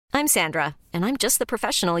I'm Sandra, and I'm just the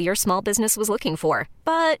professional your small business was looking for.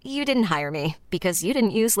 But you didn't hire me because you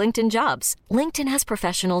didn't use LinkedIn Jobs. LinkedIn has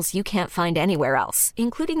professionals you can't find anywhere else,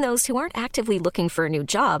 including those who aren't actively looking for a new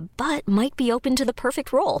job, but might be open to the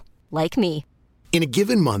perfect role, like me. In a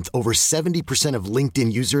given month, over 70% of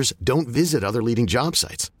LinkedIn users don't visit other leading job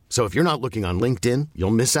sites. So if you're not looking on LinkedIn,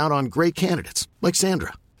 you'll miss out on great candidates like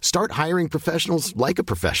Sandra. Start hiring professionals like a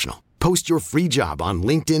professional. Post your free job on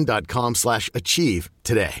linkedin.com/achieve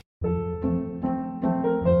today.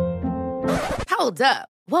 Hold up.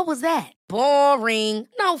 What was that? Boring.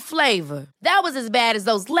 No flavor. That was as bad as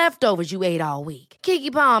those leftovers you ate all week.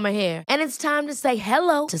 Keke Palmer here, and it's time to say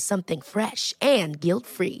hello to something fresh and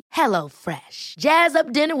guilt-free. Hello Fresh. Jazz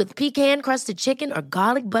up dinner with pecan-crusted chicken or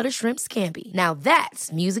garlic butter shrimp scampi. Now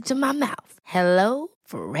that's music to my mouth. Hello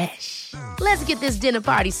Fresh. Let's get this dinner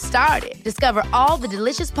party started. Discover all the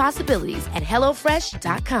delicious possibilities at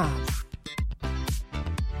hellofresh.com.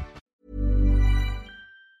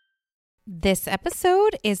 This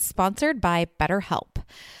episode is sponsored by BetterHelp.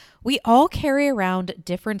 We all carry around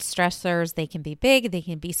different stressors. They can be big, they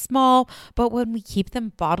can be small, but when we keep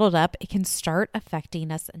them bottled up, it can start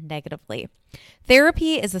affecting us negatively.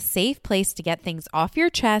 Therapy is a safe place to get things off your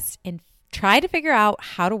chest and try to figure out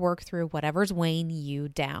how to work through whatever's weighing you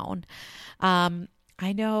down.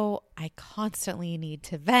 I know I constantly need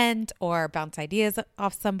to vent or bounce ideas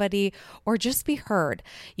off somebody or just be heard.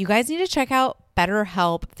 You guys need to check out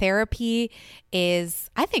BetterHelp. Therapy is,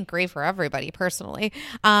 I think, great for everybody personally.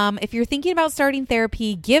 If you're thinking about starting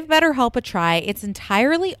therapy, give BetterHelp a try. It's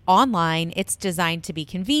entirely online. It's designed to be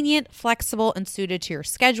convenient, flexible, and suited to your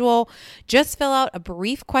schedule. Just fill out a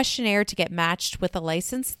brief questionnaire to get matched with a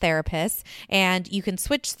licensed therapist, and you can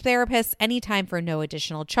switch therapists anytime for no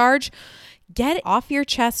additional charge. Get it off your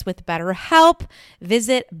chest with BetterHelp.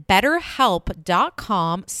 Visit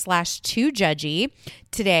betterhelp.com/2judgy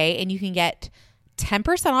today, and you can get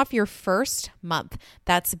 10% off your first month.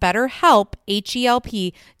 That's BetterHelp,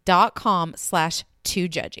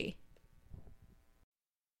 HELP.com/2judgy.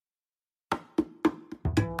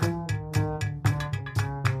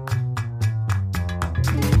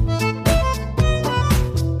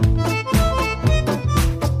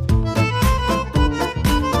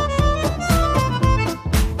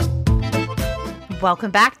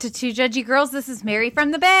 Welcome back to Two Judgy Girls. This is Mary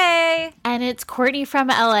from the Bay. And it's Courtney from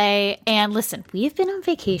LA. And listen, we've been on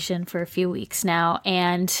vacation for a few weeks now.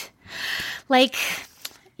 And Happy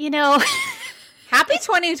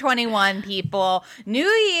 2021, people. New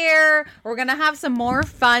year. We're going to have some more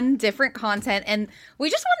fun, different content. And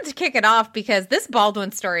we just wanted to kick it off because this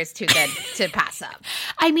Baldwin story is too good to pass up.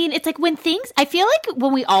 I mean, it's like I feel like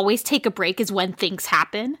when we always take a break is when things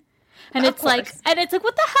happen. And it's like, what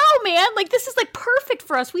the hell, man? Like, this is like perfect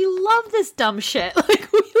for us. We love this dumb shit.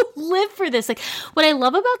 Like, we live for this. Like, what I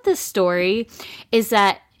love about this story is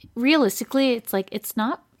that realistically, it's like, it's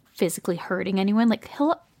not physically hurting anyone. Like,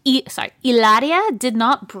 Hilaria did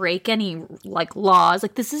not break any like laws.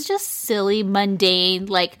 Like, this is just silly, mundane,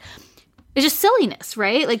 like, it's just silliness,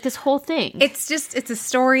 right? Like, this whole thing. It's a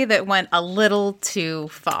story that went a little too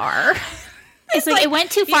far. It's like it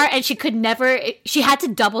went too far, and she had to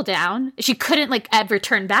double down. She couldn't ever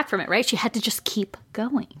turn back from it, right? She had to just keep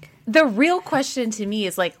going. The real question to me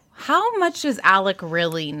is like, how much does Alec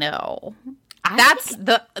really know? That's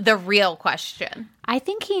the real question. I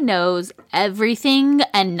think he knows everything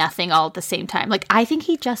and nothing all at the same time. Like, I think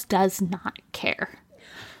he just does not care.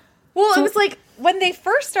 Well, it was like when they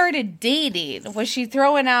first started dating, was she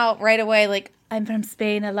throwing out right away, like, I'm from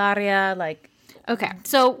Spain, Hilaria, like... Okay,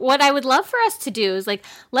 so what I would love for us to do is, like,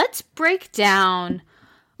 let's break down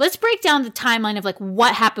the timeline of, like,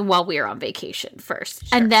 what happened while we were on vacation first.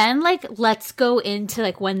 Sure. And then, like, let's go into,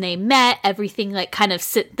 like, when they met, everything, like, kind of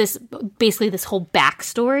this whole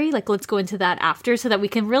backstory. Like, let's go into that after so that we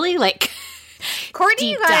can really, like...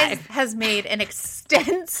 Courtney, you guys, has made an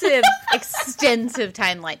extensive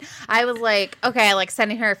timeline. I was like, okay, I like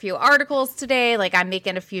sending her a few articles today. Like, I'm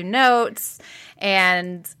making a few notes.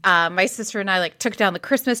 And my sister and I, like, took down the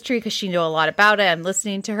Christmas tree because she knew a lot about it. I'm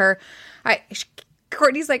listening to her.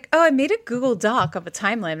 Courtney's like, oh, I made a Google Doc of a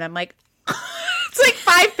timeline. And I'm like, it's like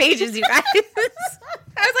 5 pages, you guys.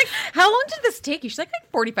 I was like, how long did this take you? She's like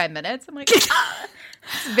 45 minutes. I'm like, it's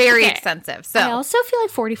very extensive. So I also feel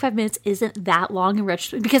like 45 minutes isn't that long in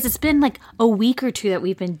retrospect because it's been like a week or two that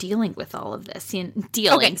we've been dealing with all of this.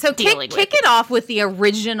 Okay, so kick it off with the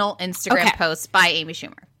original Instagram post by Amy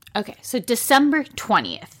Schumer. Okay, so December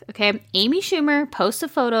 20th, okay? Amy Schumer posts a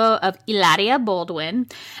photo of Hilaria Baldwin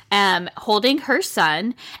holding her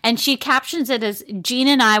son, and she captions it as, Gene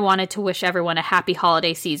and I wanted to wish everyone a happy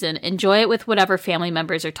holiday season. Enjoy it with whatever family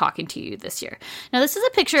members are talking to you this year. Now, this is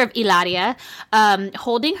a picture of Hilaria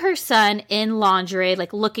holding her son in lingerie,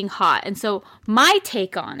 like looking hot. And so my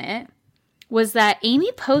take on it was that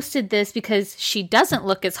Amy posted this because she doesn't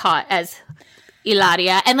look as hot as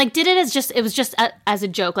Hilaria, and like did it as as a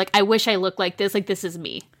joke. Like, I wish I looked like this. Like, this is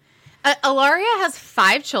me. Hilaria has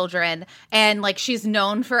 5 children, and like she's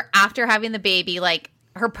known for, after having the baby, like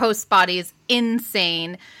her post body is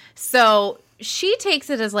insane. So she takes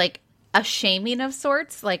it as like a shaming of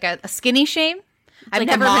sorts, like a skinny shame. I've like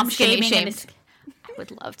never mom been skinny shaming. shamed. I would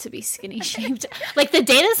love to be skinny shamed. Like the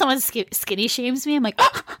day that someone skinny shames me, I'm like,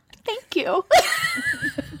 oh, thank you.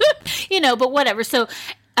 But whatever. So,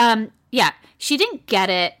 yeah. She didn't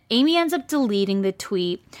get it. Amy ends up deleting the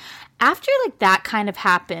tweet. After like that kind of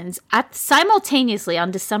happens, simultaneously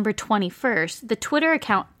on December 21st, the Twitter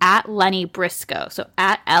account at Lenny Briscoe, so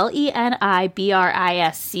at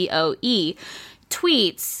LENIBRISCOE,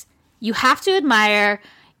 tweets, "You have to admire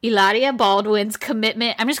Hilaria Baldwin's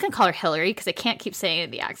commitment." I'm just going to call her Hillary because I can't keep saying it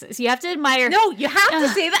in the accents. You have to admire. No, you have to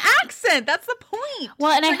say the accent. That's the point.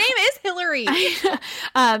 Well, and her name is Hillary. You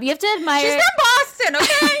have to admire. She's from Boston,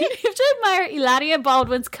 okay? You have to admire Hilaria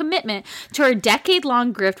Baldwin's commitment to her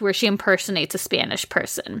decade-long grift where she impersonates a Spanish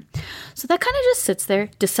person. So that kind of just sits there.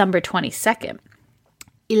 December 22nd.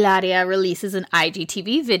 Hilaria releases an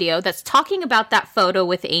IGTV video that's talking about that photo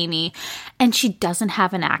with Amy, and she doesn't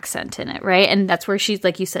have an accent in it, right? And that's where she's,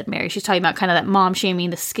 like you said, Mary, she's talking about kind of that mom shaming,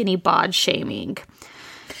 the skinny bod shaming.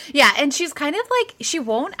 Yeah, and she's kind of like,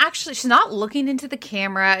 she's not looking into the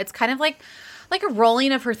camera. It's kind of like a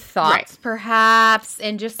rolling of her thoughts, right, perhaps,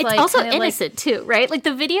 and just it's like also kind of innocent too, right? Like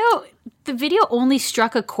the video only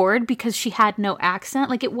struck a chord because she had no accent.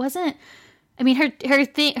 Like it wasn't. I mean,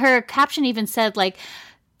 her caption even said like,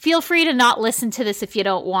 "Feel free to not listen to this if you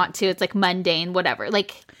don't want to. It's like mundane, whatever."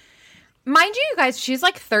 Like, mind you guys, she's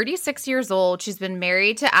like 36 years old. She's been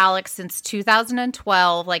married to Alex since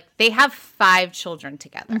 2012. Like, they have 5 children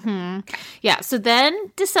together. Mm-hmm. Yeah. So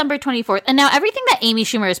then December 24th, and now everything that Amy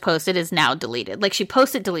Schumer has posted is now deleted. Like, she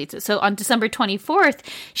posts it, deletes it. So on December 24th,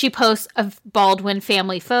 she posts a Baldwin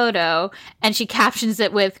family photo, and she captions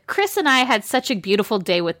it with, "Chris and I had such a beautiful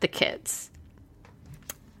day with the kids."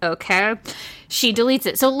 Okay. She deletes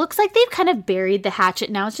it. So it looks like they've kind of buried the hatchet.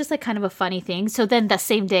 Now it's just like kind of a funny thing. So then the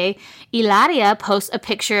same day, Hilaria posts a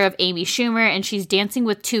picture of Amy Schumer, and she's dancing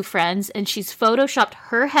with 2 friends, and she's photoshopped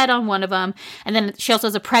her head on one of them. And then she also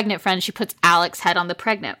has a pregnant friend. She puts Alex's head on the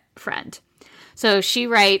pregnant friend. So she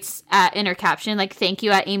writes in her caption, like, "Thank you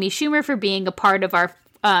at Amy Schumer for being a part of our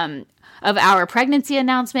pregnancy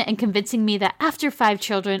announcement and convincing me that after 5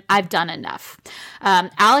 children, I've done enough.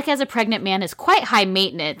 Alec as a pregnant man is quite high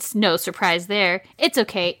maintenance. No surprise there. It's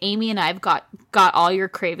okay. Amy and I've got all your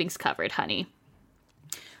cravings covered, honey."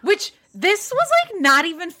 Which, this was like not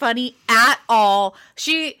even funny at all.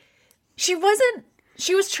 She was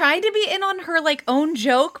trying to be in on her like own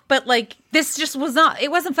joke, but like this just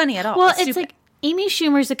it wasn't funny at all. Well, it's like, Amy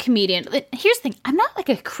Schumer's a comedian. Here's the thing. I'm not like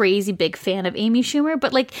a crazy big fan of Amy Schumer,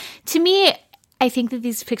 but like to me, I think that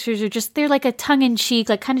these pictures are just, they're like a tongue-in-cheek,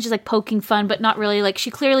 like kind of just like poking fun, but not really. Like she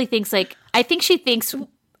clearly thinks like, I think she thinks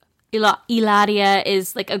Hilaria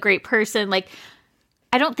is like a great person. Like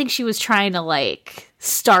I don't think she was trying to like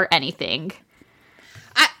start anything.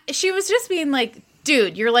 She was just being like,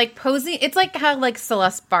 dude, you're like posing. It's like how like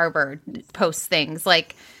Celeste Barber posts things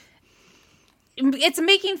like, it's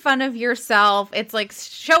making fun of yourself. It's like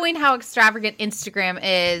showing how extravagant Instagram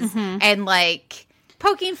is, mm-hmm, and like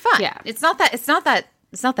poking fun. Yeah. It's not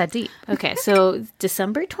that deep. Okay. So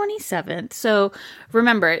December 27th. So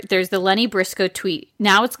remember, there's the Lenny Briscoe tweet.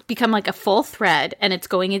 Now it's become like a full thread, and it's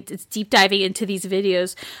deep diving into these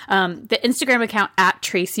videos. The Instagram account at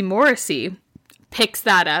Tracy Morrissey picks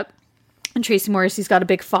that up. And Tracy Morrissey's got a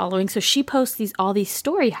big following. So she posts all these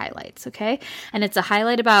story highlights. Okay. And it's a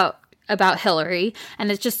highlight about Hillary,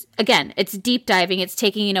 and it's just, again, it's deep diving. It's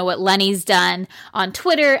taking, what Lenny's done on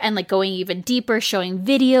Twitter and like going even deeper, showing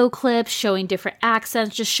video clips, showing different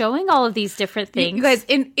accents, just showing all of these different things. You guys,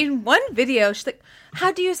 in one video, she's like,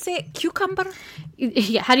 how do you say it? Cucumber?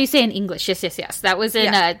 Yeah, how do you say it in English? Yes. That was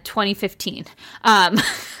in 2015.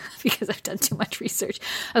 because I've done too much research.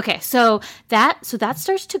 Okay, so that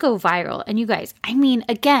starts to go viral. And you guys, I mean,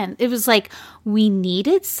 again, it was like we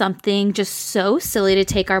needed something just so silly to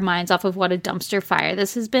take our minds off of what a dumpster fire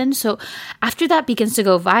this has been. So after that begins to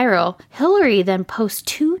go viral, Hillary then posts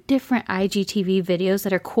 2 different IGTV videos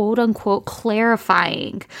that are quote unquote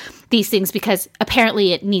clarifying these things because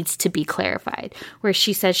apparently it needs to be clarified, where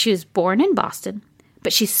she says she was born in Boston,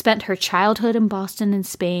 but she spent her childhood in Boston and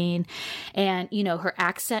Spain, and, you know, her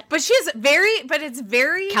accent. But it's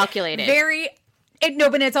very calculated.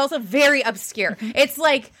 But it's also very obscure. Mm-hmm. It's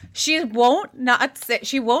like she won't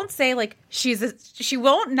say like she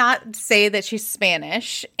won't not say that she's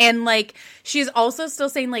Spanish, and like she's also still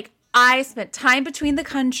saying like I spent time between the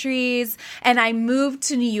countries and I moved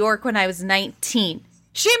to New York when I was 19.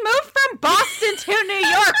 She moved from Boston to New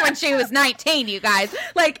York when she was 19, you guys.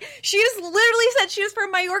 Like, she just literally said she was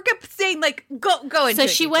from Mallorca, saying, like, go into so it.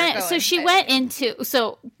 She went into,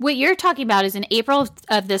 so what you're talking about is in April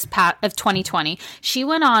of 2020, she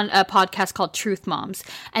went on a podcast called Truth Moms,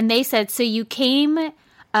 and they said, so you came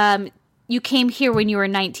here when you were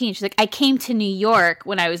 19. She's like, I came to New York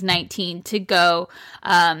when I was 19 to go to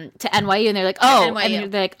NYU, and they're like, oh,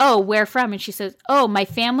 and they're like, oh, where from? And she says, oh, my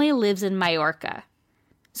family lives in Mallorca.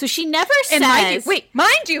 So she never says...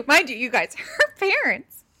 Mind you, you guys, her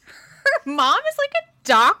parents, her mom is like a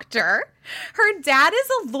doctor. Her dad is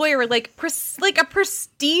a lawyer, like a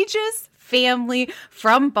prestigious family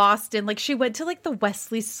from Boston. Like, she went to, like, the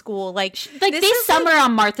Wesley School. Like they summer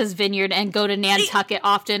on Martha's Vineyard and go to Nantucket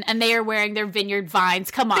often, and they are wearing their vineyard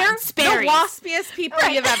vines. Come on, they're Sperry's. the waspiest people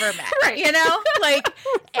you've ever met. Right. You know? Like,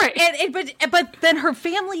 right. But then her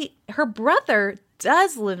family, her brother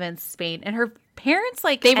does live in Spain, and her parents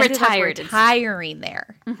like they ended retired up retiring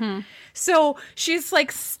there. Mm-hmm. So she's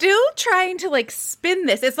like still trying to like spin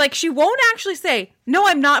this. It's like she won't actually say, no,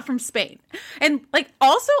 I'm not from Spain. And like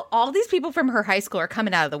also all these people from her high school are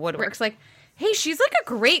coming out of the woodworks like, hey, she's like a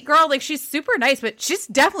great girl. Like, she's super nice, but she's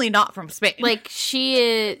definitely not from Spain. Like, she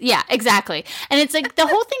is, yeah, exactly. And it's like, the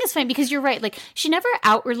whole thing is funny because you're right. Like, she never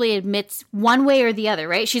outwardly admits one way or the other,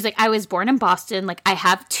 right? She's like, I was born in Boston. Like, I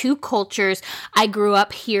have 2 cultures. I grew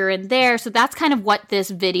up here and there. So that's kind of what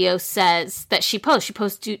this video says that she posts. She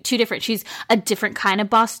posts two different, she's a different kind of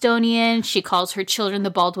Bostonian. She calls her children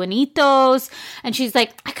the Baldwinitos. And she's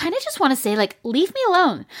like, I kind of just want to say, like, leave me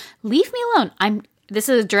alone. Leave me alone. This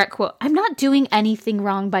is a direct quote. I'm not doing anything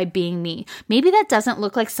wrong by being me. Maybe that doesn't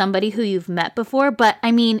look like somebody who you've met before, but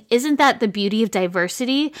I mean, isn't that the beauty of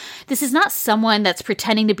diversity? This is not someone that's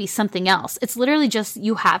pretending to be something else. It's literally just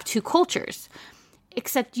you have 2 cultures.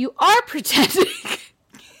 Except you are pretending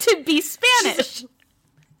to be Spanish.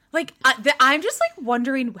 Like, I'm just like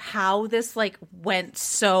wondering how this like went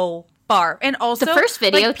so far. And also the first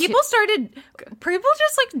video, like, people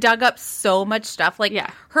just like dug up so much stuff. Like, yeah.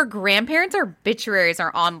 Her grandparents' obituaries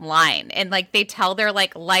are online, and like they tell their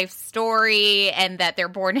like life story and that they're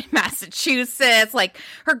born in Massachusetts. Like,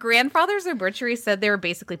 her grandfather's obituary said they were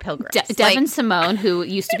basically pilgrims. Devin Simone, who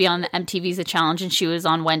used to be on the MTV's The Challenge, and she was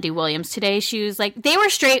on Wendy Williams today, she was like, they were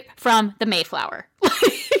straight from the Mayflower.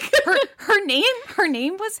 her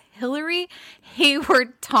name was Hillary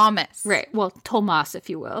Hayward Thomas. Right. Well, Tomas, if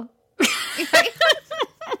you will.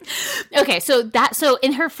 Okay, so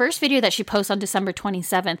in her first video that she posts on December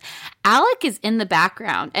 27th, Alec is in the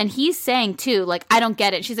background, and he's saying too, like, I don't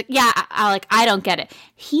get it. She's like, yeah, Alec, I don't get it.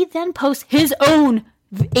 He then posts his own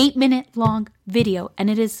 8-minute long video, and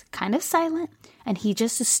it is kind of silent, and he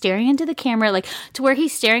just is staring into the camera, like, to where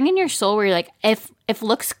he's staring in your soul, where you're like, if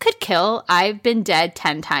looks could kill, I've been dead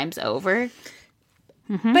 10 times over.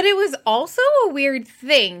 Mm-hmm. But it was also a weird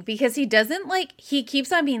thing because he doesn't like, he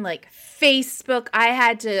keeps on being like, Facebook, I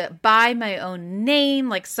had to buy my own name,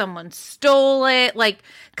 like someone stole it, like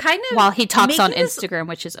kind of. While he talks on Instagram,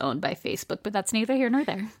 which is owned by Facebook, but that's neither here nor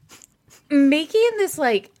there. Making this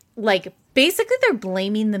like basically they're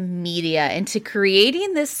blaming the media into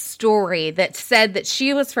creating this story that said that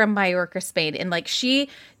she was from Mallorca, Spain, and like she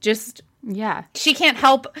just. Yeah. She can't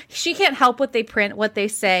help what they print, what they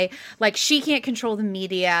say. Like, she can't control the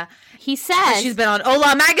media. He says she's been on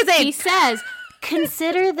Hola magazine. He says,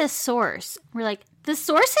 consider the source. We're like, the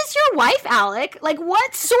source is your wife, Alec. Like,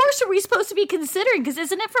 what source are we supposed to be considering? Because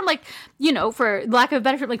isn't it from, like, you know, for lack of a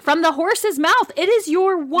better term, like, from the horse's mouth? It is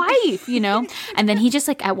your wife, you know? And then he just,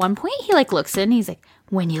 like, at one point, he, like, looks in and he's like,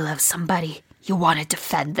 when you love somebody, you want to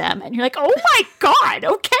defend them. And you're like, oh, my God,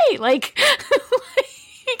 okay. Like,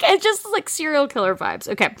 it's just like serial killer vibes.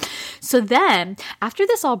 Okay. So then, after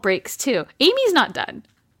this all breaks, too, Amy's not done.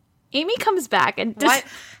 Amy comes back and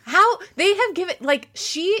how they have given, like,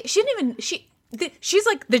 she didn't even, she's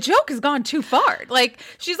like, the joke has gone too far. Like,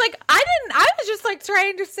 she's like, I was just like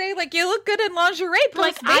trying to say, like, you look good in lingerie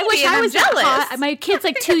post baby, I wish I was jealous. Hot. My kid's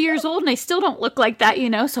like 2 years old and I still don't look like that,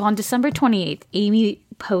 So on December 28th, Amy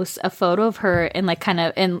posts a photo of her in like kind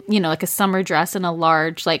of in, like a summer dress and a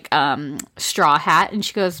large like straw hat. And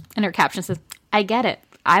she goes, and her caption says, I get it.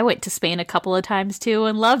 I went to Spain a couple of times too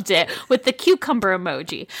and loved it, with the cucumber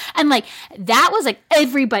emoji. And like, that was like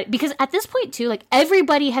everybody, because at this point too, like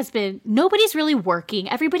nobody's really working.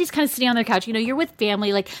 Everybody's kind of sitting on their couch. You're with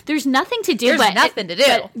family. Like, there's nothing to do.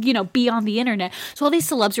 But be on the internet. So all these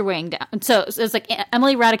celebs are weighing down. So it's like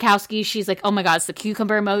Emily Ratajkowski. She's like, oh my God, it's the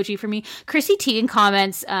cucumber emoji for me. Chrissy Teigen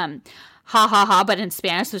comments, ha ha ha, but in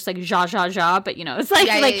Spanish, so it's like ja ja ja, but it's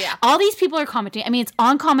like all these people are commenting. I mean, it's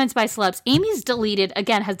on comments by celebs. Amy's has deleted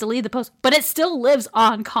the post, but it still lives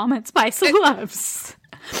on comments by celebs.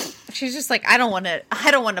 She's just like, I don't want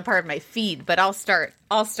to part of my feed, but I'll start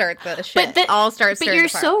the shit. But you're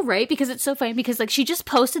so right, because it's so funny, because like she just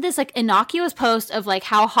posted this like innocuous post of like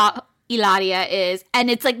how hot Hilaria is, and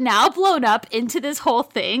it's like now blown up into this whole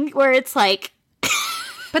thing where it's like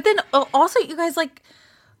but then also, you guys, like,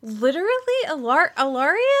 literally,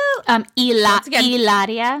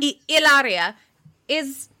 Hilaria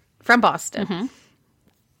is from Boston. Mm-hmm.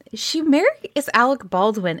 She married Alec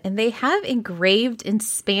Baldwin, and they have engraved in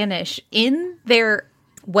Spanish in their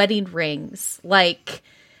wedding rings. Like,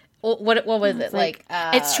 what was it? Like,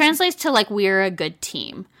 it translates to like, we're a good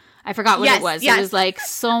team. I forgot what it was. Yes. It was like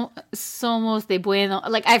somos de bueno.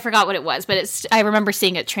 Like, I forgot what it was, but I remember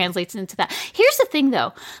seeing it translates into that. Here's the thing,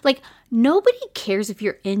 though. Like, nobody cares if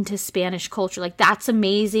you're into Spanish culture. Like, that's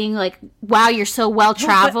amazing. Like, wow, you're so well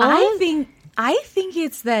traveled. I think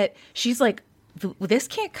it's that she's like, this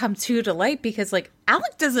can't come to light because, like,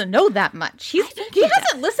 Alec doesn't know that much. He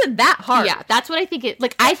hasn't listened that hard. Yeah, that's what I think.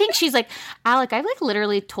 I think she's like, Alec, I've like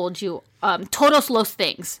literally told you todos los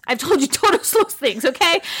things. I've told you todos los things,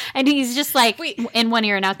 okay? And he's just like, in one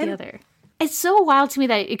ear and out the other. It's so wild to me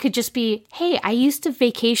that it could just be, hey, I used to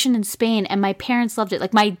vacation in Spain and my parents loved it.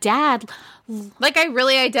 Like, my dad... Like, I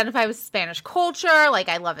really identify with Spanish culture. Like,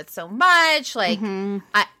 I love it so much. Like,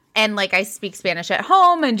 I speak Spanish at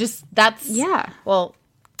home, and just that's... Yeah. Well,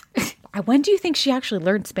 when do you think she actually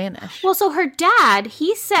learned Spanish? Well, so her dad,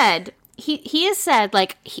 he said... He has said,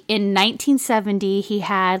 like, in 1970, he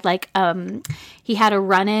had, like, he had a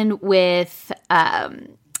run-in with...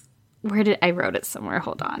 I wrote it somewhere.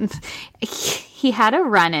 Hold on. He had a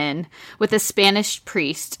run-in with a Spanish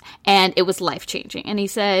priest, and it was life-changing. And he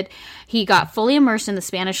said he got fully immersed in the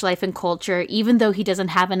Spanish life and culture, even though he doesn't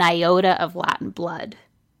have an iota of Latin blood.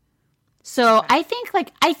 So I think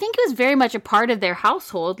it was very much a part of their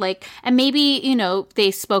household. Like, and maybe,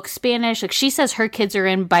 they spoke Spanish. Like, she says her kids are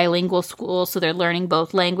in bilingual school, so they're learning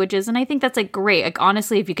both languages. And I think that's, like, great. Like,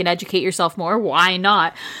 honestly, if you can educate yourself more, why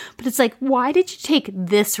not? But it's like, why did you take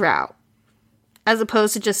this route? As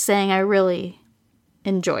opposed to just saying, I really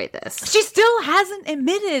enjoy this. She still hasn't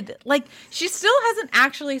admitted, like, she still hasn't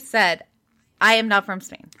actually said, I am not from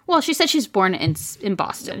Spain. Well, she said she's born in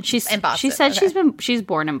Boston. She's in Boston. She said she's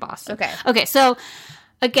born in Boston. Okay. Okay, so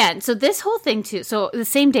again, so this whole thing too. So the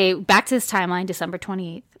same day, back to this timeline, December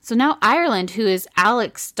 28th. So now Ireland, who is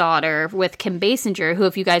Alec's daughter with Kim Basinger, who,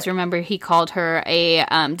 if you guys remember, he called her a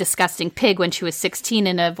disgusting pig when she was 16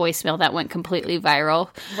 in a voicemail that went completely viral.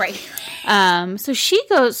 Right. So she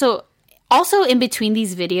goes. So also in between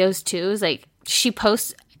these videos too, is like she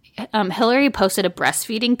posts. Hillary posted a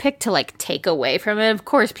breastfeeding pic to like take away from it. Of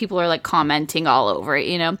course, people are like commenting all over it,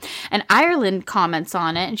 And Ireland comments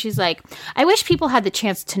on it, and she's like, I wish people had the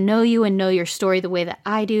chance to know you and know your story the way that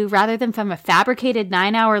I do, rather than from a fabricated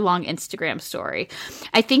 9-hour-long Instagram story.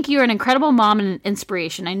 I think you're an incredible mom and an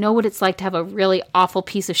inspiration. I know what it's like to have a really awful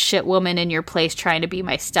piece of shit woman in your place trying to be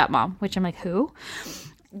my stepmom, which I'm like, who?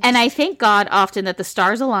 And I thank God often that the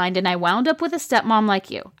stars aligned and I wound up with a stepmom like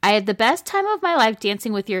you. I had the best time of my life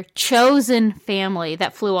dancing with your chosen family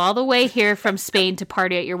that flew all the way here from Spain to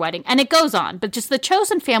party at your wedding. And it goes on, but just the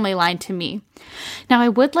chosen family line to me. Now, I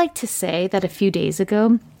would like to say that a few days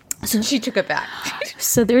ago... So she took it back.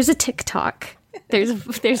 So there's a TikTok. There's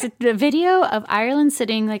a video of Ireland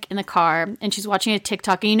sitting like in the car, and she's watching a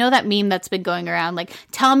TikTok, and you know that meme that's been going around, like,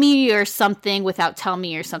 tell me you're something without tell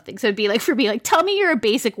me you're something. So it'd be like, for me, like, tell me you're a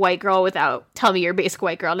basic white girl without tell me you're a basic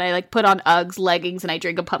white girl. And I like put on Uggs, leggings, and I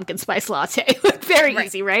drink a pumpkin spice latte. Very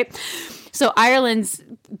easy, right? So Ireland's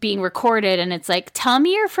being recorded, and it's like, tell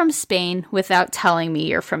me you're from Spain without telling me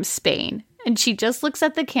you're from Spain. And she just looks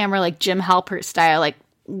at the camera like Jim Halpert style, like,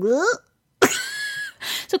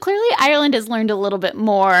 So clearly Ireland has learned a little bit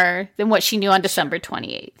more than what she knew on December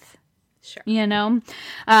 28th. Sure.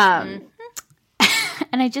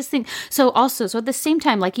 And I just think, so at the same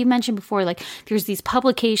time, like you mentioned before, like there's these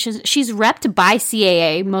publications. She's repped by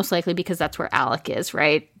CAA, most likely because that's where Alec is,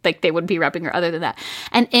 right? Like they wouldn't be repping her other than that.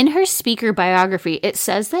 And in her speaker biography, it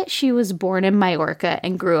says that she was born in Majorca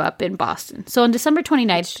and grew up in Boston. So on December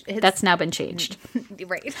 29th, that's now been changed.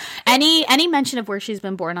 Right. Any mention of where she's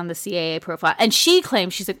been born on the CAA profile. And she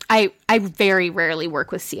claims, she's like, I very rarely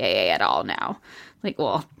work with CAA at all now. Like,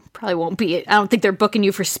 well, probably won't be. I don't think they're booking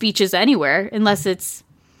you for speeches anywhere unless it's,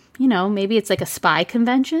 maybe it's like a spy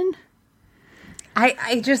convention.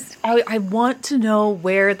 I want to know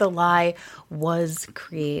where the lie was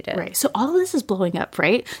created. Right. So all of this is blowing up,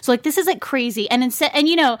 right? So like this is like crazy. And instead, and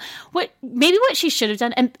what she should have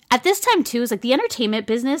done, and at this time too, is like the entertainment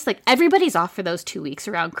business, like everybody's off for those 2 weeks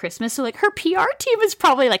around Christmas. So like her PR team is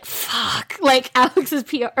probably like, fuck, like Alex's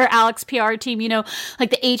PR team, like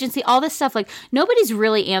the agency, all this stuff, like nobody's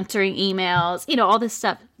really answering emails, all this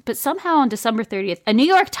stuff. But somehow on December 30th, a New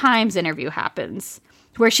York Times interview happens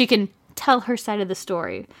where she can tell her side of the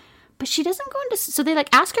story. But she doesn't go into, so they like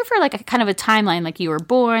ask her for like a kind of a timeline, like you were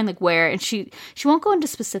born, like where, and she won't go into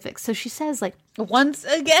specifics. So she says like, once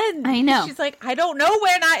again, I know. She's like, I don't know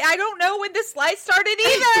I don't know when this lie started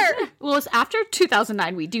either. Well, it's after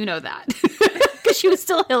 2009. We do know that because she was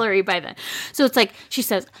still Hillary by then. So it's like, she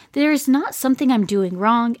says, there is not something I'm doing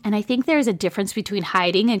wrong. And I think there is a difference between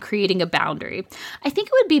hiding and creating a boundary. I think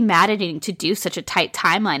it would be maddening to do such a tight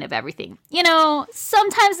timeline of everything.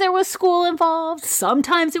 Sometimes there was school involved.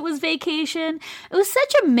 Sometimes it was vacation. It was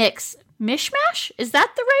such a mishmash. Is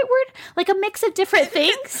that the right word? Like a mix of different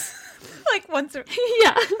things. Like once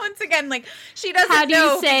again, like she doesn't know. How do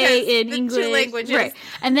you say in the English? 2 languages. Right.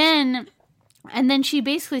 And then she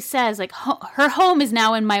basically says like her home is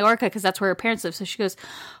now in Majorca because that's where her parents live. So she goes,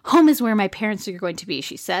 home is where my parents are going to be.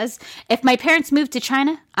 She says, if my parents move to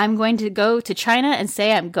China, I'm going to go to China and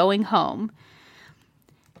say I'm going home.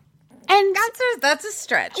 And that's a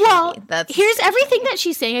stretch. Well, here's everything that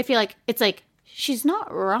she's saying. I feel like it's like she's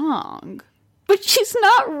not wrong. But she's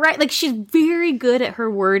not right. Like, she's very good at her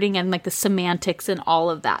wording and, like, the semantics and all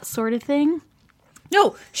of that sort of thing.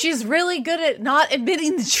 No, she's really good at not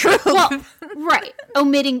admitting the truth. Well, right.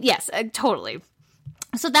 Omitting, yes, totally.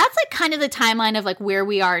 So that's, like, kind of the timeline of, like, where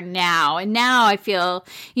we are now. And now I feel,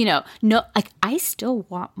 no, like, I still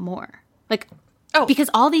want more. Like, because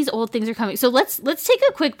all these old things are coming. So let's take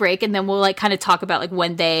a quick break, and then we'll, like, kind of talk about, like,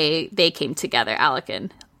 when they came together, Alec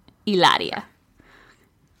and Hilaria.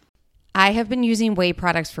 I have been using Ouai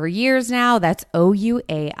products for years now. That's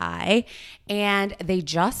OUAI. And they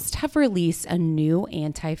just have released a new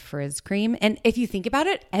anti-frizz cream. And if you think about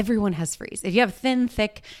it, everyone has frizz. If you have thin,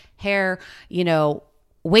 thick hair,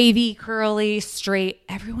 wavy, curly, straight,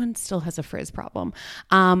 everyone still has a frizz problem.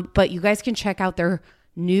 But you guys can check out their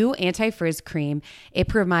new anti-frizz cream. It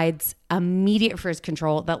provides immediate frizz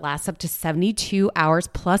control that lasts up to 72 hours.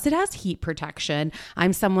 Plus it has heat protection.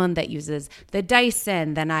 I'm someone that uses the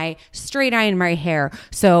Dyson, then I straight iron my hair.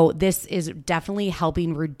 So this is definitely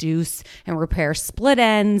helping reduce and repair split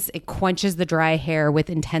ends. It quenches the dry hair with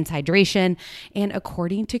intense hydration. And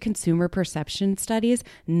according to consumer perception studies,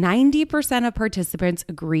 90% of participants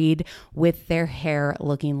agreed with their hair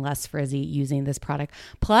looking less frizzy using this product.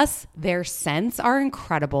 Plus their scents are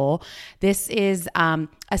incredible. This is a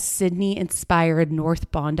Sydney-inspired North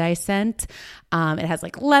Bondi scent. It has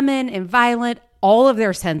like lemon and violet. All of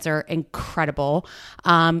their scents are incredible.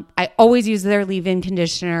 I always use their leave-in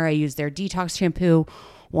conditioner. I use their detox shampoo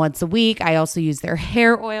once a week. I also use their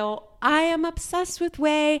hair oil. I am obsessed with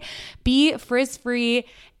Ouai. Be frizz-free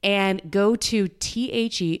and go to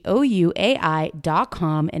THEOUAI.com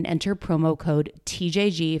and enter promo code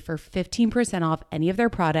TJG for 15% off any of their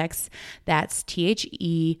products. That's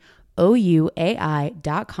THEOUAI.com,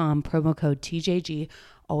 promo code TJG.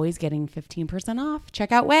 Always getting 15% off.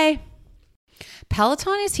 Check out Ouai.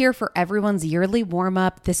 Peloton is here for everyone's yearly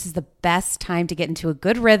warm-up. This is the best time to get into a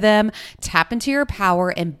good rhythm, tap into your power,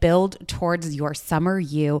 and build towards your summer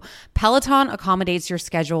you. Peloton accommodates your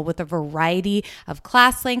schedule with a variety of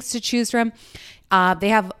class lengths to choose from. They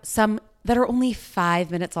have some that are only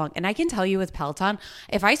 5 minutes long. And I can tell you with Peloton,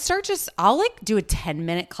 if I start I'll like do a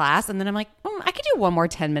 10-minute class and then I'm like, I could do one more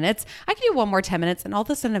 10 minutes. I could do one more 10 minutes. And all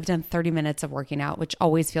of a sudden I've done 30 minutes of working out, which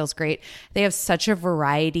always feels great. They have such a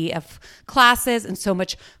variety of classes and so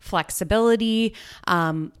much flexibility.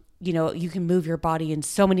 You can move your body in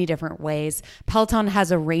so many different ways. Peloton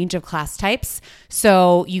has a range of class types.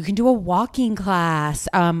 So you can do a walking class.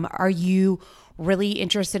 Are you really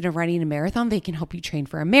interested in running a marathon? They can help you train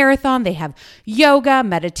for a marathon. They have yoga,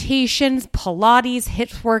 meditations, Pilates,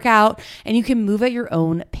 HIIT workout, and you can move at your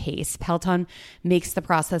own pace. Peloton makes the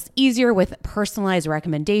process easier with personalized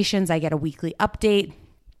recommendations. I get a weekly update.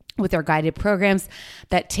 with their guided programs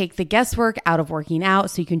that take the guesswork out of working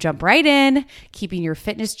out so you can jump right in, keeping your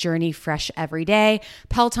fitness journey fresh every day.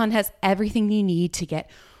 Peloton has everything you need to get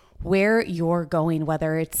where you're going,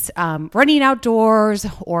 whether it's running outdoors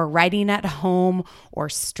or riding at home or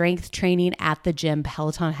strength training at the gym.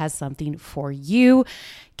 Peloton has something for you.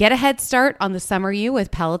 Get a head start on the summer you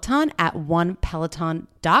with Peloton at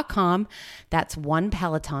onepeloton.com. That's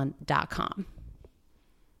onepeloton.com.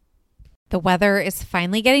 The weather is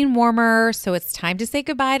finally getting warmer, so it's time to say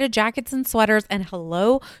goodbye to jackets and sweaters and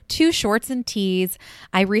hello to shorts and tees.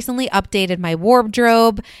 I recently updated my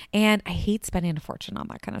wardrobe, and I hate spending a fortune on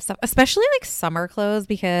that kind of stuff, especially like summer clothes,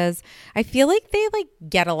 because I feel like they like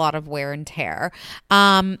get a lot of wear and tear.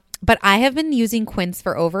 But I have been using Quince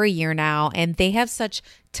for over a year now, and they have such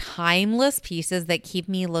timeless pieces that keep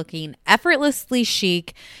me looking effortlessly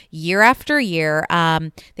chic year after year.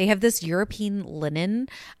 They have this European linen.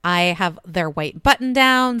 I have their white button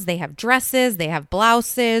downs. They have dresses. They have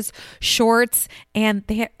blouses, shorts, and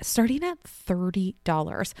they are starting at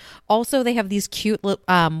 $30. Also, they have these cute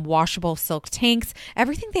washable silk tanks.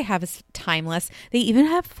 Everything they have is timeless. They even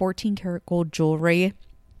have 14 karat gold jewelry.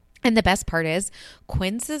 And the best part is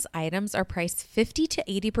Quince's items are priced 50 to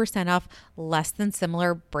 80% off less than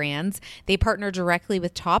similar brands. They partner directly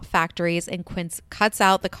with top factories, and Quince cuts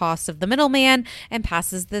out the cost of the middleman and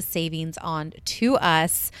passes the savings on to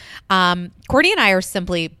us. Courtney and I are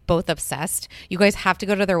simply both obsessed. You guys have to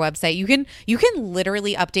go to their website. You can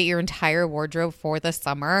literally update your entire wardrobe for the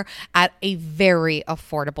summer at a very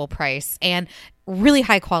affordable price and really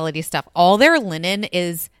high quality stuff. All their linen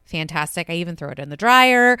is fantastic. I even throw it in the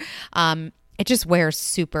dryer. It just wears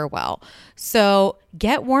super well. So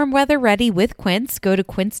get warm weather ready with Quince. Go to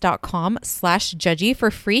quince.com/judgy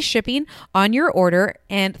for free shipping on your order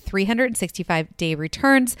and 365-day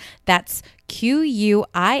returns. That's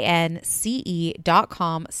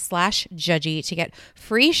QUINCE.com/judgy to get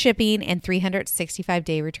free shipping and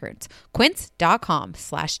 365-day returns.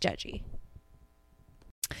 Quince.com/judgy.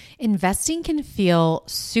 Investing can feel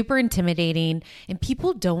super intimidating, and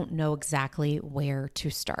people don't know exactly where to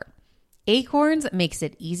start. Acorns makes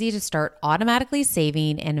it easy to start automatically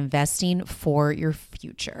saving and investing for your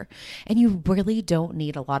future. And you really don't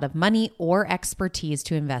need a lot of money or expertise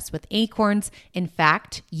to invest with Acorns. In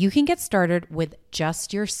fact, you can get started with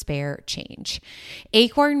just your spare change.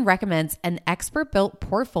 Acorn recommends an expert-built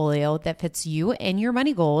portfolio that fits you and your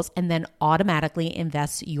money goals and then automatically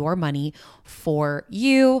invests your money for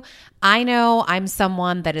you. I know I'm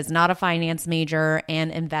someone that is not a finance major,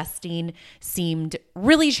 and investing seemed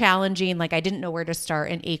really challenging. Like I didn't know where to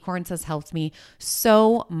start, and Acorns has helped me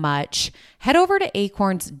so much. Head over to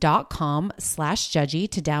acorns.com/judgy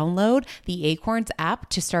to download the Acorns app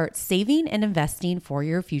to start saving and investing for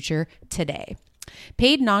your future today.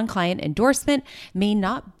 Paid non-client endorsement may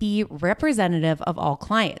not be representative of all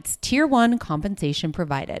clients. Tier 1 compensation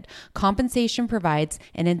provided. Compensation provides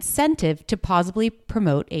an incentive to positively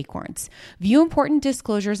promote Acorns. View important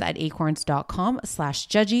disclosures at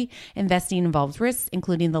acorns.com/judgy. Investing involves risks,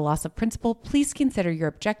 including the loss of principal. Please consider your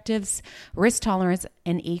objectives, risk tolerance,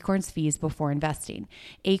 and Acorns fees before investing.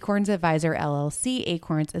 Acorns Advisor LLC.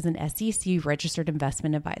 Acorns is an SEC registered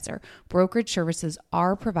investment advisor. Brokerage services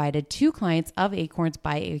are provided to clients of Acorns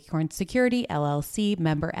by Acorns Security LLC,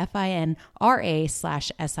 member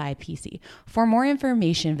FINRA/SIPC. For more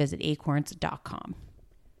information, visit acorns.com.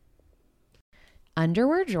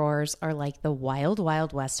 Underwear drawers are like the wild,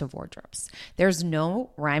 wild west of wardrobes. There's no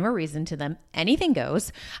rhyme or reason to them. Anything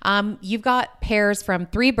goes. You've got pairs from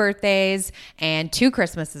 3 birthdays and 2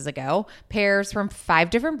 Christmases ago, pairs from 5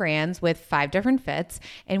 different brands with 5 different fits.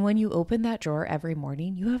 And when you open that drawer every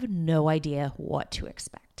morning, you have no idea what to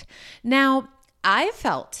expect. Now, I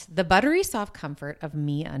felt the buttery soft comfort of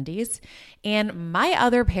MeUndies, and my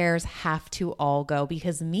other pairs have to all go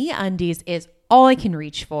because MeUndies is all I can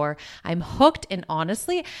reach for. I'm hooked, and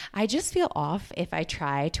honestly, I just feel off if I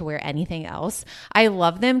try to wear anything else. I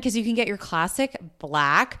love them because you can get your classic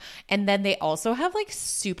black, and then they also have like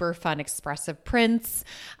super fun expressive prints.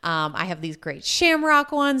 I have these great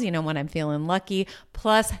shamrock ones, when I'm feeling lucky.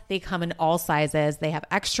 Plus, they come in all sizes. They have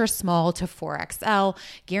extra small to 4XL,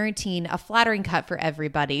 guaranteeing a flattering cut for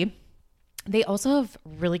everybody. They also have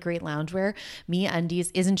really great loungewear. MeUndies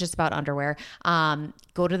isn't just about underwear.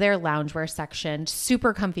 Go to their loungewear section.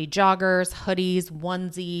 Super comfy joggers, hoodies,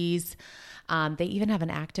 onesies. They even have an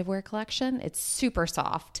activewear collection. It's super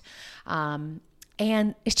soft.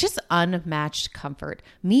 And it's just unmatched comfort.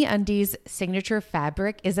 MeUndies' signature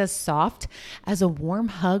fabric is as soft as a warm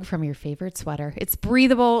hug from your favorite sweater. It's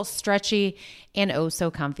breathable, stretchy, and oh so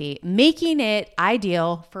comfy, making it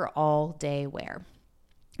ideal for all day wear.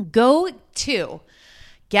 Go to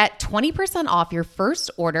Get 20% off your first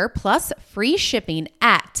order plus free shipping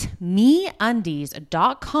at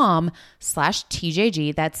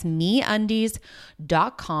MeUndies.com/TJG. That's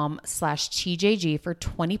MeUndies.com/TJG for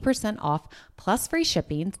 20% off plus free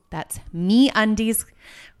shipping. That's MeUndies.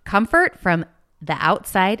 Comfort from the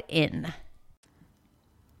outside in.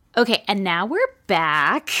 Okay, and now we're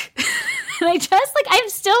back. And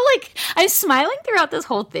I'm smiling throughout this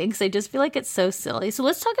whole thing because I just feel like it's so silly. So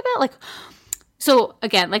let's talk about so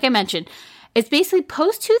again, like I mentioned, it's basically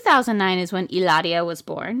post 2009 is when Ilaria was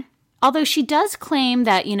born. Although she does claim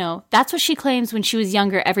that, that's what she claims when she was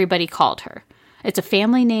younger, everybody called her. It's a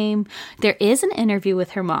family name. There is an interview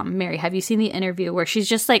with her mom. Mary, have you seen the interview where she's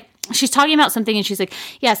just she's talking about something and she's like,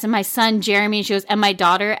 yes, and my son, Jeremy, and she goes, and my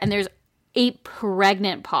daughter, and there's a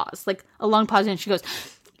pregnant pause, a long pause, and she goes,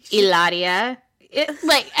 Ilaria,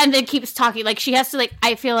 and then keeps talking. She has to,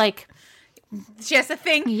 I feel like she has to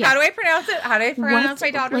think, how do I pronounce it? How do I pronounce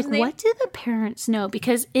my daughter's name? What do the parents know?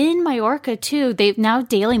 Because in Mallorca, too, they've now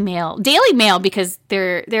Daily Mail, because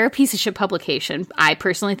they're a piece of shit publication, I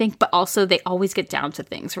personally think, but also they always get down to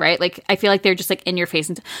things, right? I feel like they're just, in your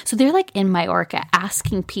face. So they're, in Mallorca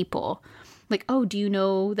asking people, oh, do you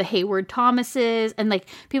know the Hayward Thomases? And,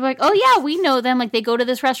 people are like, oh, yeah, we know them. They go to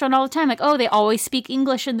this restaurant all the time. Oh, they always speak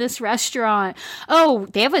English in this restaurant. Oh,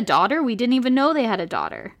 they have a daughter? We didn't even know they had a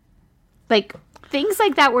daughter. Things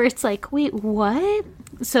like that where it's wait, what?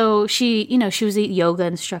 So she, she was a yoga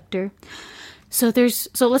instructor. So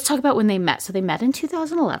let's talk about when they met. So they met in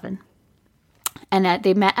 2011. And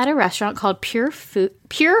they met at a restaurant called Pure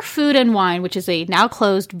Food and Wine, which is a now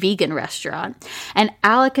closed vegan restaurant. And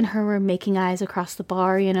Alec and her were making eyes across the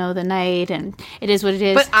bar, the night, and it is what it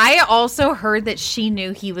is. But I also heard that she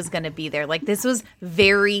knew he was going to be there. This was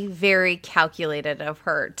very, very calculated of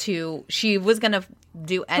her she was going to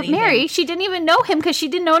do anything. But Mary, she didn't even know him because she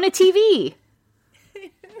didn't own a TV.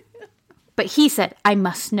 But he said, I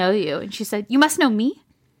must know you. And she said, you must know me?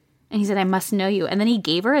 And he said, I must know you. And then he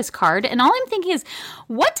gave her his card. And all I'm thinking is,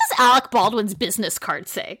 what does Alec Baldwin's business card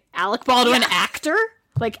say? Alec Baldwin actor?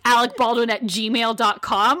 Alec Baldwin at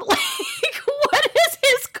gmail.com? What is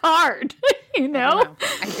his card? I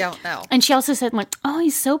don't know. And she also said, oh,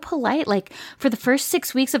 he's so polite. For the first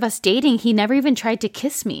 6 weeks of us dating, he never even tried to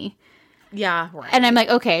kiss me. Yeah, right. And I'm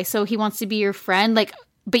okay, so he wants to be your friend?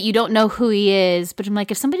 But you don't know who he is. But I'm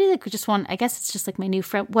if somebody just I guess it's just my new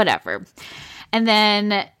friend, whatever. And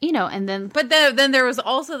then, But then there was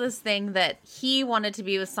also this thing that he wanted to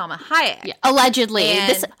be with Salma Hayek. Yeah, allegedly.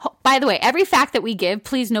 By the way, every fact that we give,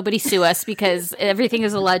 please nobody sue us because everything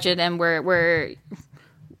is alleged and we're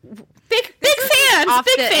big fans. Off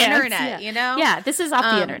big the fans. internet, Yeah, this is off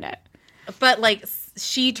the internet. But,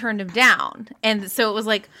 she turned him down. And so it was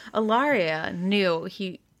Ilaria knew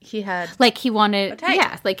he had he wanted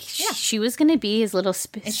she was going to be his little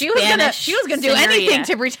she was going to do anything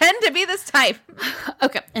to pretend to be this type.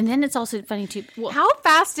 Okay. And then it's also funny too. Well, how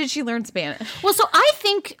fast did she learn Spanish? Well, so I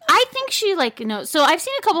think she so I've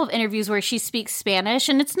seen a couple of interviews where she speaks Spanish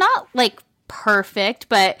and it's not perfect,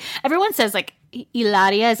 but everyone says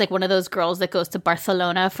Ilaria is one of those girls that goes to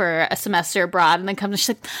Barcelona for a semester abroad and then comes and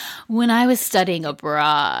she's when I was studying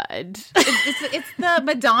abroad. It's the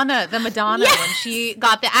Madonna yes! When she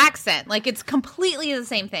got the accent. It's completely the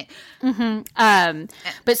same thing. Mm-hmm.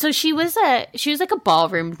 But so she was a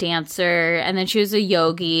ballroom dancer and then she was a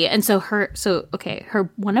yogi. And so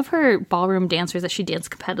one of her ballroom dancers that she danced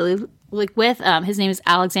competitively with, his name is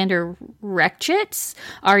Alexander Rechitz,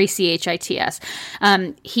 Rechits.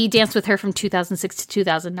 He danced with her from 2006 to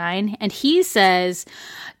 2009, and he says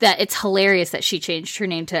that it's hilarious that she changed her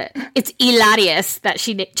name to, it's hilarious that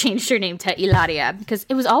she changed her name to Ilaria, because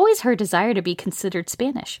it was always her desire to be considered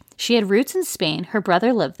Spanish. She had roots in Spain. Her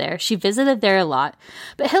brother lived there. She visited there a lot.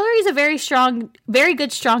 But Hillary's a very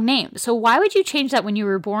good, strong name. So why would you change that when you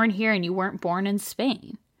were born here and you weren't born in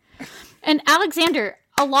Spain? And Alexander,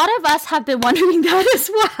 a lot of us have been wondering that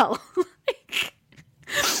as well.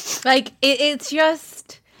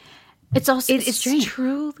 It's strange.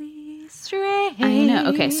 Truly strange. I know.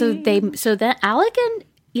 Okay, so then Alec and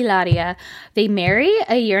Ilaria, they marry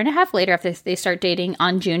a year and a half later after they start dating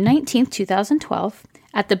on June 19th, 2012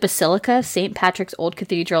 at the Basilica of St. Patrick's Old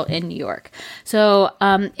Cathedral in New York. So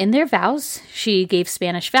in their vows, she gave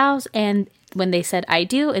Spanish vows, and when they said I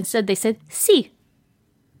do, instead they said sí.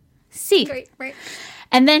 Sí. Right.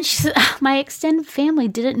 And then she said, my extended family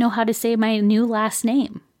didn't know how to say my new last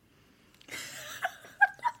name.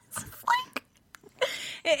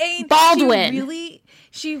 Baldwin.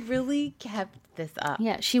 She really kept this up.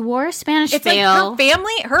 Yeah, she wore a Spanish it's veil.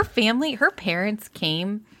 Her parents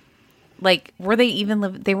came like, were they even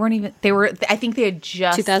living? They weren't even. They were. I think they had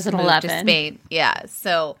just 2011 moved to Spain. Yeah.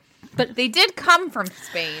 So, but they did come from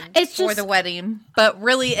Spain for the wedding. But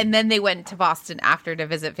really, and then they went to Boston after to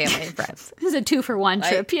visit family and friends. It was a 2-for-1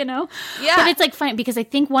 trip, you know. Yeah. But it's like funny because I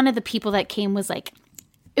think one of the people that came was like.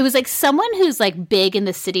 It was like someone who's like big in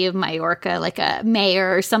the city of Mallorca, like a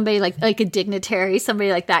mayor or somebody like a dignitary, somebody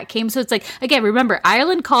like that came. So it's like, again, remember,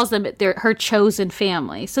 Ireland calls them her chosen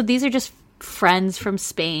family. So these are just friends from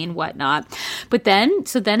Spain, whatnot. But then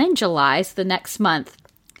in July, so the next month,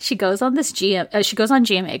 she goes on she goes on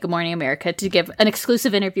GMA, Good Morning America, to give an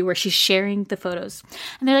exclusive interview where she's sharing the photos.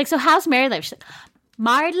 And they're like, so how's married life? She's like,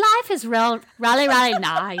 married life is really, really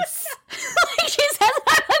nice. Like she says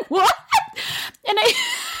that, like, what? And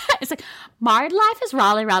it's like, married life is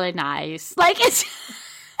really, really nice. Like, it's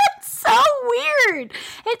so weird.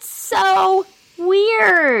 It's so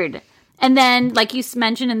weird. And then, like you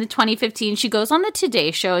mentioned in the 2015, she goes on the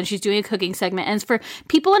Today Show and she's doing a cooking segment. And it's for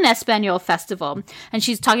people in Espanol Festival. And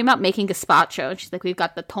she's talking about making gazpacho. And she's like, we've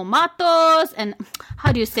got the tomatoes and,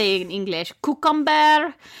 how do you say in English?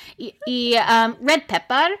 Cucumber, red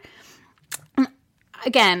pepper.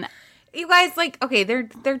 Again, you guys, like, okay,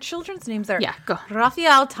 their children's names are go.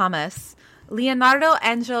 Thomas, Leonardo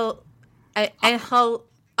Angel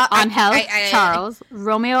Charles,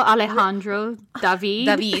 Romeo Alejandro,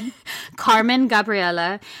 David, Carmen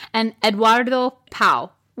Gabriela, and Eduardo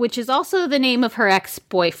Pau, which is also the name of her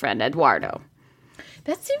ex-boyfriend, Eduardo.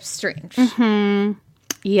 That seems strange. Mm-hmm.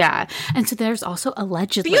 Yeah. And so there's also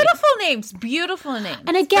allegedly... Beautiful names.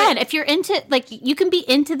 And again, if you're into... Like, you can be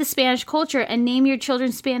into the Spanish culture and name your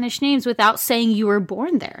children Spanish names without saying you were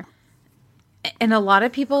born there. And a lot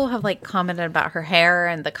of people have, like, commented about her hair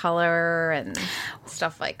and the color and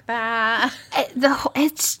stuff like that.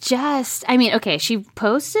 It's just... I mean, okay, she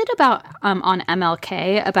posted about on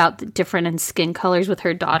MLK about the different in skin colors with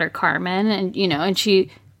her daughter, Carmen. And, you know, and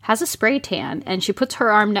she... has a spray tan, and she puts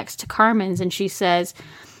her arm next to Carmen's, and she says,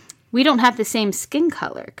 we don't have the same skin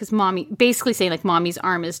color, because mommy, basically saying, like, mommy's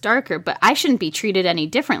arm is darker, but I shouldn't be treated any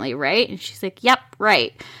differently, right? And she's like, yep,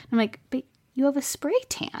 right. I'm like, but you have a spray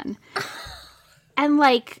tan. And,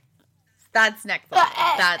 like... That's next level.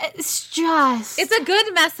 It's just... It's a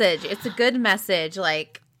good message,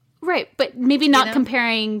 like... Right, but maybe not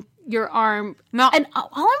comparing your arm... No. And all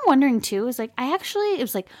I'm wondering, too, is, like, it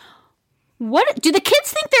was like... What do the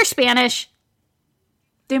kids think they're Spanish?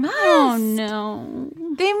 They must. Oh no.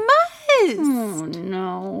 They must. Oh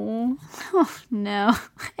no. Oh no.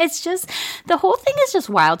 It's just the whole thing is just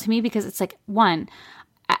wild to me because it's like one,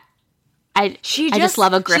 I just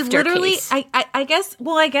love a grifter case. I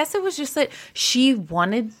guess it was just that she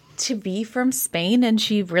wanted to be from Spain and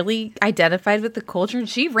she really identified with the culture and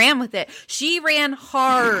she ran with it. She ran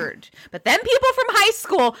hard. But then people from high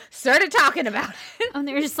school started talking about it. And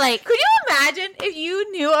they were just like... Could you imagine if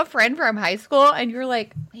you knew a friend from high school and you're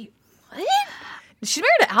like, wait, what? She's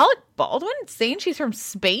married to Alec Baldwin saying she's from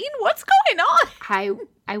Spain? What's going on?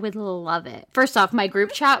 I would love it. First off, my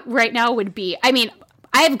group chat right now would be... I mean...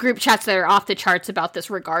 I have group chats that are off the charts about this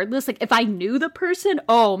regardless. Like, if I knew the person,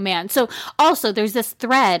 oh, man. So, also, there's this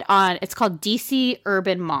thread on, it's called DC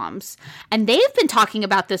Urban Moms. And they've been talking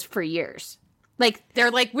about this for years. Like,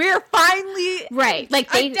 they're like, we're finally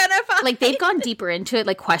identified. Like, they've gone deeper into it,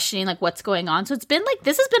 like, questioning, like, what's going on. So, it's been, like,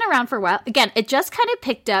 this has been around for a while. Again, it just kind of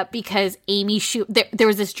picked up because Amy there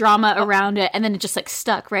was this drama around it, and then it just, like,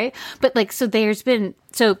 stuck, right? But, like, so there's been...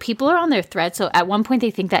 So people are on their thread. So at one point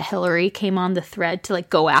they think that Hillary came on the thread to like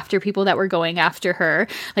go after people that were going after her,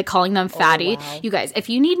 like calling them fatty. Oh, wow. You guys, if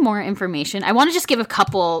you need more information, I want to just give a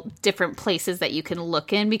couple different places that you can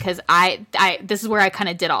look in because I this is where I kind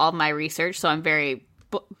of did all of my research. So I'm very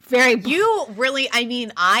You really, I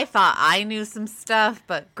mean, I thought I knew some stuff,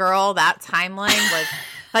 but girl, that timeline was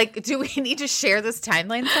like, do we need to share this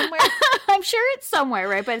timeline somewhere? I'm sure it's somewhere,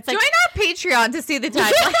 right? But it's like, join our Patreon to see the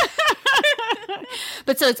timeline.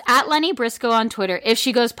 But so it's at Lenny Briscoe on Twitter. If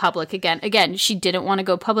she goes public again, she didn't want to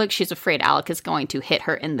go public. She's afraid Alec is going to hit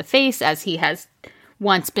her in the face as he has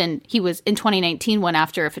once been. He was in 2019 went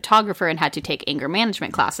after a photographer and had to take anger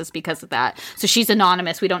management classes because of that. So she's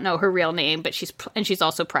anonymous. We don't know her real name, but she's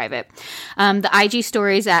also private. The IG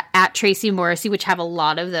stories at Tracy Morrissey, which have a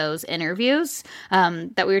lot of those interviews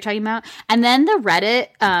that we were talking about. And then the Reddit,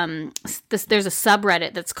 there's a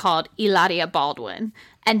subreddit that's called Ilaria Baldwin.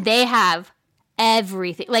 And they have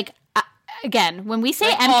everything. Like, again, when we say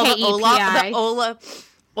like MKEPI...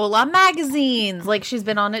 Ola magazines, like she's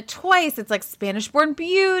been on it twice. It's like Spanish Born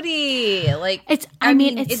Beauty. Like it's.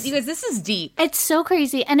 You guys, this is deep. It's so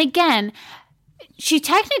crazy. And again, she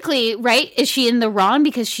technically, right? Is she in the wrong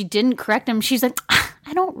because she didn't correct him? She's like, I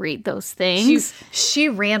I don't read those things. She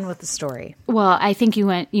ran with the story. Well, I think you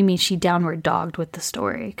mean she downward dogged with the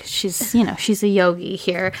story because she's, she's a yogi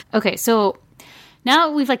here. Okay, so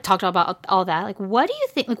now we've like talked about all that. Like, what do you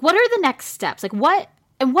think? Like, what are the next steps? Like, what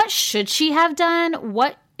should she have done?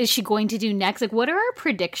 What is she going to do next? Like, what are our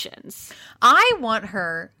predictions? I want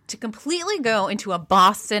her to completely go into a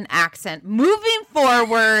Boston accent moving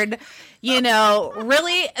forward.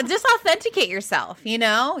 Really just authenticate yourself.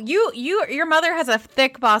 Your mother has a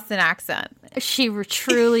thick Boston accent. She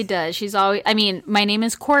truly does. She's always, my name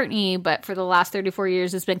is Courtney, but for the last 34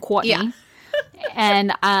 years, it's been Courtney. Yeah.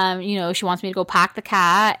 And, she wants me to go pack the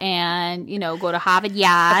cat and, go to Harvard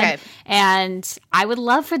Yard. Okay. And I would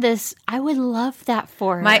love for this. I would love that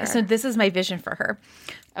for her. So this is my vision for her.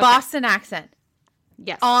 Okay. Boston accent.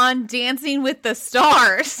 Yes. On Dancing with the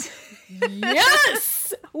Stars.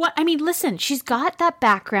 Yes. Well, listen, she's got that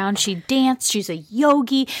background. She danced. She's a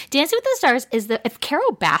yogi. Dancing with the Stars is if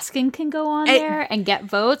Carol Baskin can go on there and get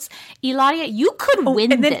votes, Eladia, you could win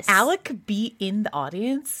this. And then Alec could be in the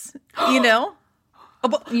audience,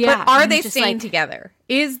 But are they staying together?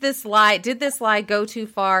 Did this lie go too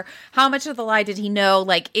far? How much of the lie did he know?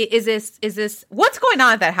 Like, is this, what's going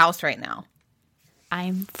on at that house right now?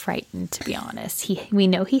 I'm frightened, to be honest. We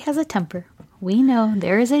know he has a temper. We know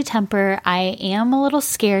there is a temper. I am a little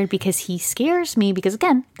scared because he scares me because,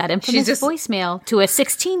 again, that infamous voicemail to a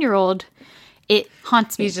 16-year-old, it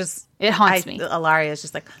haunts me. It haunts me. Ilaria is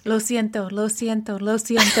just like, lo siento, lo siento, lo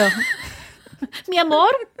siento. Mi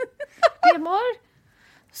amor,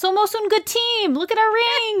 somos un good team. Look at our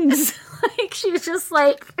rings. Like, she was just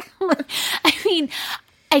like, I think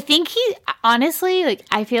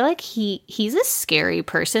I feel like he's a scary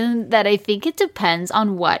person that I think it depends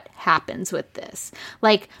on what happens with this.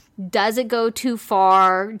 Like, does it go too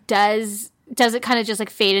far? Does it kind of just like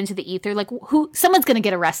fade into the ether? Like, someone's going to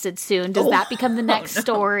get arrested soon. Does that become the next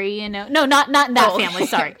story? No, not in that family.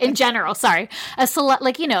 Sorry. In general. Sorry.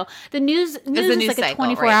 The news is like a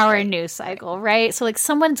 24-hour news cycle, right? So like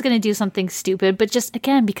someone's going to do something stupid, but just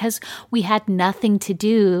again, because we had nothing to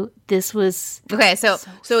do, this was okay. So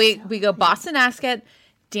we go Boston accent,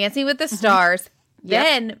 Dancing with the Stars.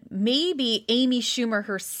 Then maybe Amy Schumer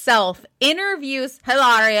herself interviews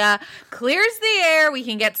Hilaria, clears the air. We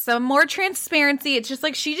can get some more transparency. It's just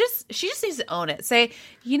like she just needs to own it. Say,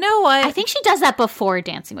 you know what? I think she does that before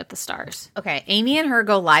Dancing with the Stars. Okay, Amy and her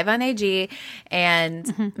go live on AG,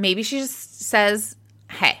 and maybe she just says,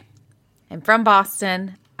 "Hey, I'm from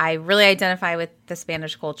Boston. I really identify with the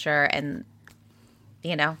Spanish culture, and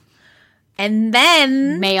And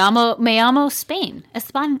then Me amo Spain,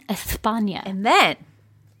 España. And then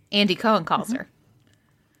Andy Cohen calls her.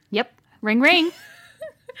 Yep. Ring ring.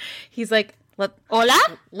 He's like, Hola?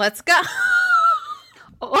 Let's go.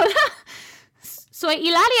 Hola. Soy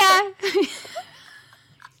Hilaria.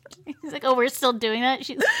 He's like, oh, we're still doing that?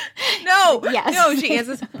 She's No. Yes. No, she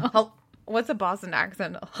answers, what's a Boston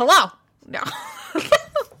accent? Hello. No.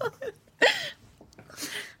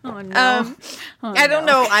 Oh no! I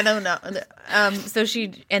don't know. So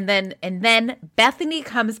she and then Bethany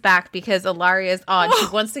comes back because Ilaria's on. She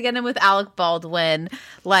wants to get in with Alec Baldwin.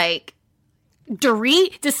 Like,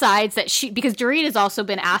 Dorit decides that because Dorit has also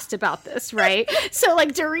been asked about this, right? So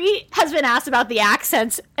like Dorit has been asked about the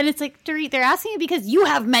accents, and it's like, Dorit, they're asking you because you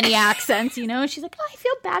have many accents, And she's like, oh, I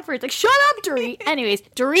feel bad for it. It's like, shut up, Dorit. Anyways,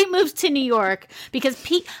 Dorit moves to New York because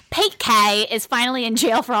Pete Kay is finally in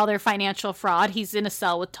jail for all their financial fraud. He's in a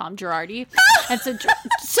cell with Tom Girardi, and so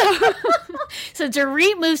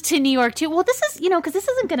Dorit moves to New York too. Well, this is because this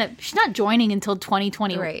isn't she's not joining until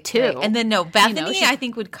 2022, right. And then Bethany I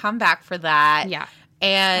think would come back for that. Yeah.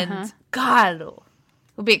 And God, it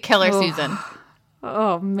would be a killer season.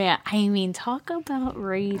 Oh man. Talk about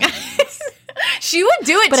ratings. She would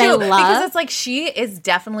do it too. Because it's like she is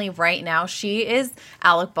definitely right now, she is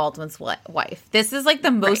Alec Baldwin's wife. This is like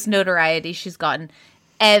the most notoriety she's gotten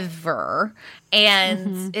ever.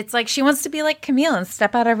 And it's like she wants to be like Camille and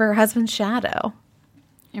step out of her husband's shadow.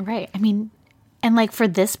 Right. And like for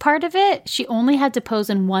this part of it, she only had to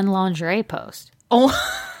pose in one lingerie post.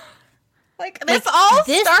 Oh.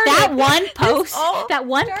 That one post,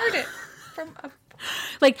 started from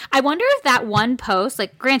like, I wonder if that one post,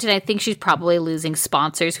 like, granted, I think she's probably losing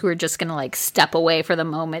sponsors who are just going to, like, step away for the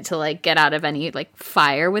moment to, like, get out of any, like,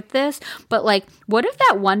 fire with this. But, like, what if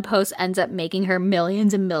that one post ends up making her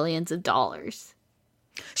millions and millions of dollars?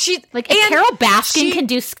 If Carol Baskin can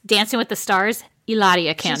do Dancing with the Stars,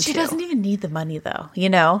 Eladia can too. She doesn't even need the money, though,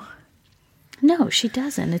 No, she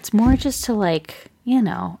doesn't. It's more just to, like...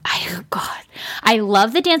 I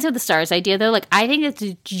love the Dancing with the Stars idea, though. Like, I think it's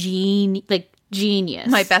genius.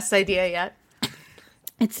 My best idea yet.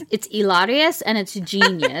 It's hilarious and it's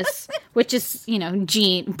genius, which is, you know,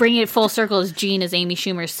 Gene. Bringing it full circle is Gene is Amy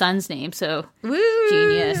Schumer's son's name, so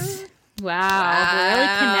genius. Wow, we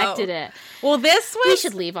really connected it. Well, this was we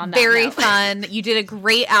should leave on that very note. fun. You did a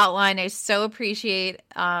great outline. I so appreciate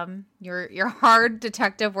your hard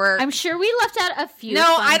detective work. I'm sure we left out a few. No,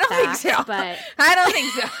 fun I don't facts, think so. But I don't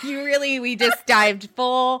think so. We just dived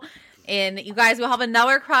full. And you guys will have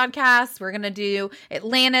another podcast. We're going to do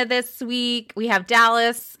Atlanta this week. We have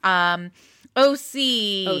Dallas, OC.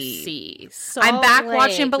 Salt I'm back Lake.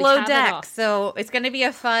 watching We Below have it all. Deck. So it's going to be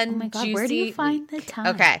a fun, Oh my God, juicy where do you find the week. time?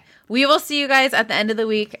 Okay. We will see you guys at the end of the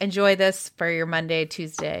week. Enjoy this for your Monday,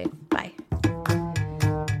 Tuesday. Bye.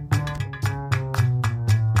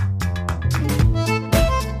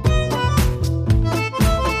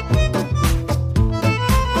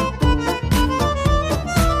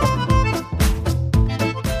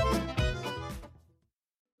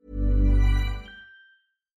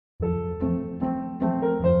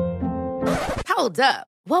 Hold up.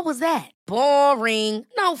 What was that? Boring.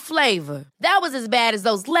 No flavor. That was as bad as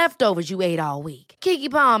those leftovers you ate all week. Keke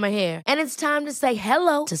Palmer here. And it's time to say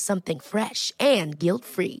hello to something fresh and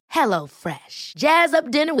guilt-free. Hello Fresh. Jazz up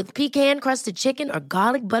dinner with pecan-crusted chicken or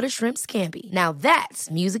garlic butter shrimp scampi. Now that's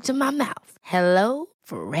music to my mouth. Hello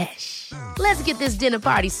Fresh. Let's get this dinner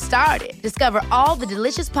party started. Discover all the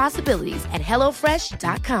delicious possibilities at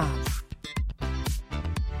HelloFresh.com.